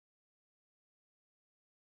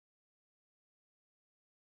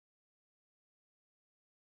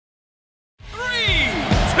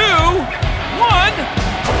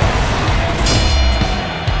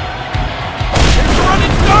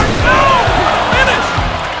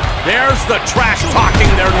There's the trash talking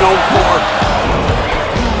they're known for.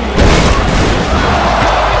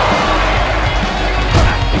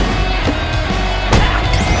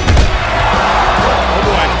 Oh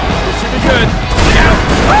boy, this should be good. Yeah.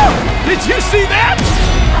 Oh, did you see that?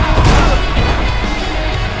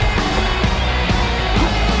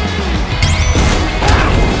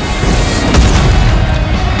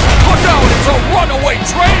 Look out, it's a runaway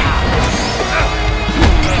train!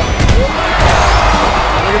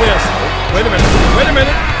 Look at this. Wait a minute. Wait a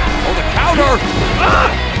minute. Oh, the counter! Ah!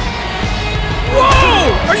 Whoa!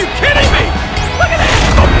 Are you kidding me? Look at that!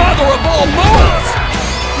 The mother of all moves!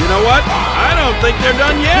 You know what? I don't think they're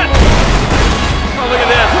done yet. Oh, look at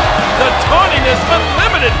this. The taunting is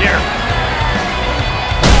unlimited here.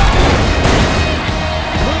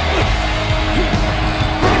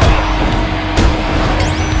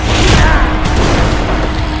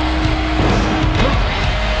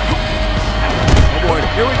 Oh boy,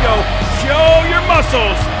 here we go. Show your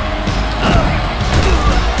muscles. Oh,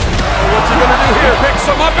 what's he gonna do here? Picks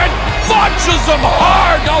him up and launches him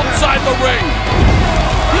hard outside the ring!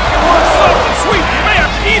 He can work soft and sweet. You may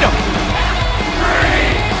have to eat him.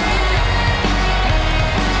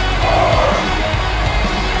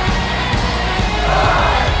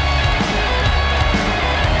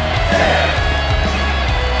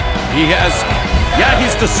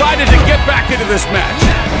 He's decided to get back into this match.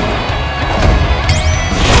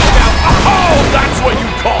 Now, oh, that's what you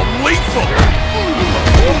call lethal!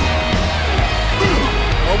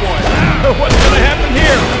 Oh boy, what's gonna happen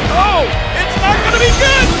here? Oh, it's not gonna be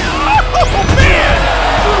good! Oh man!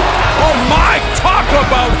 Oh my, talk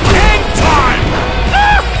about hang time!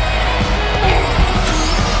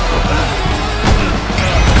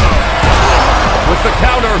 With the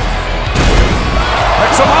counter,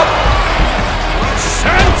 picks him up,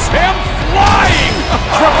 sends him flying!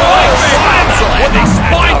 Triple H slams him with a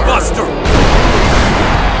spine buster!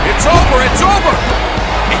 It's over, it's over!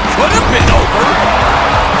 It could have been over!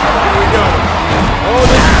 Here we go. Oh,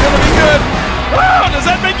 this is gonna be good! Wow, does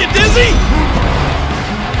that make you dizzy?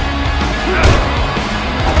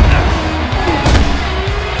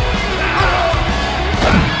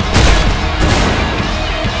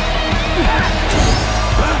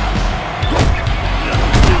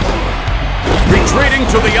 Retreating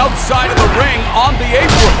to the outside of the ring on the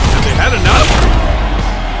apron. Have they had enough?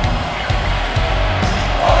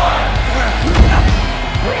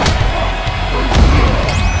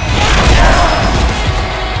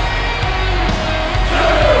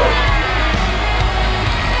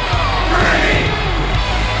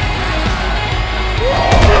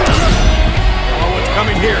 Oh, what's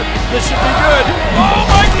coming here? This should be good. Oh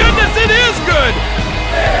my goodness, it is good!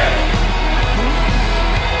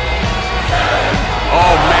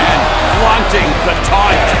 Oh man, flaunting the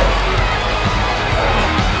taunt.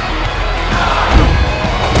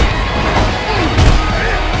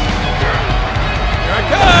 Here I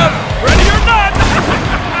come! Ready or not!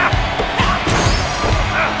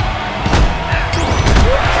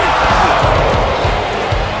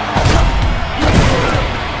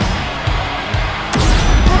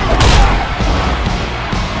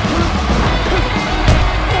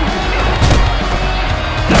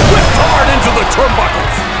 Whipped hard into the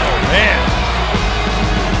turnbuckles. Oh man!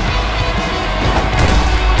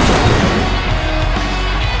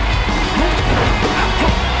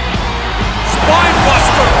 Spine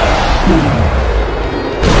buster.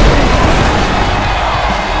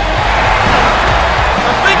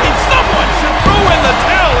 I'm thinking someone should throw in the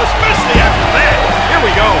towel, especially after that. Here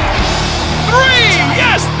we go. 3!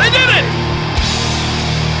 Yes, they did it!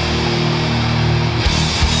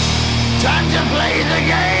 Time to play the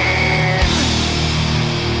game!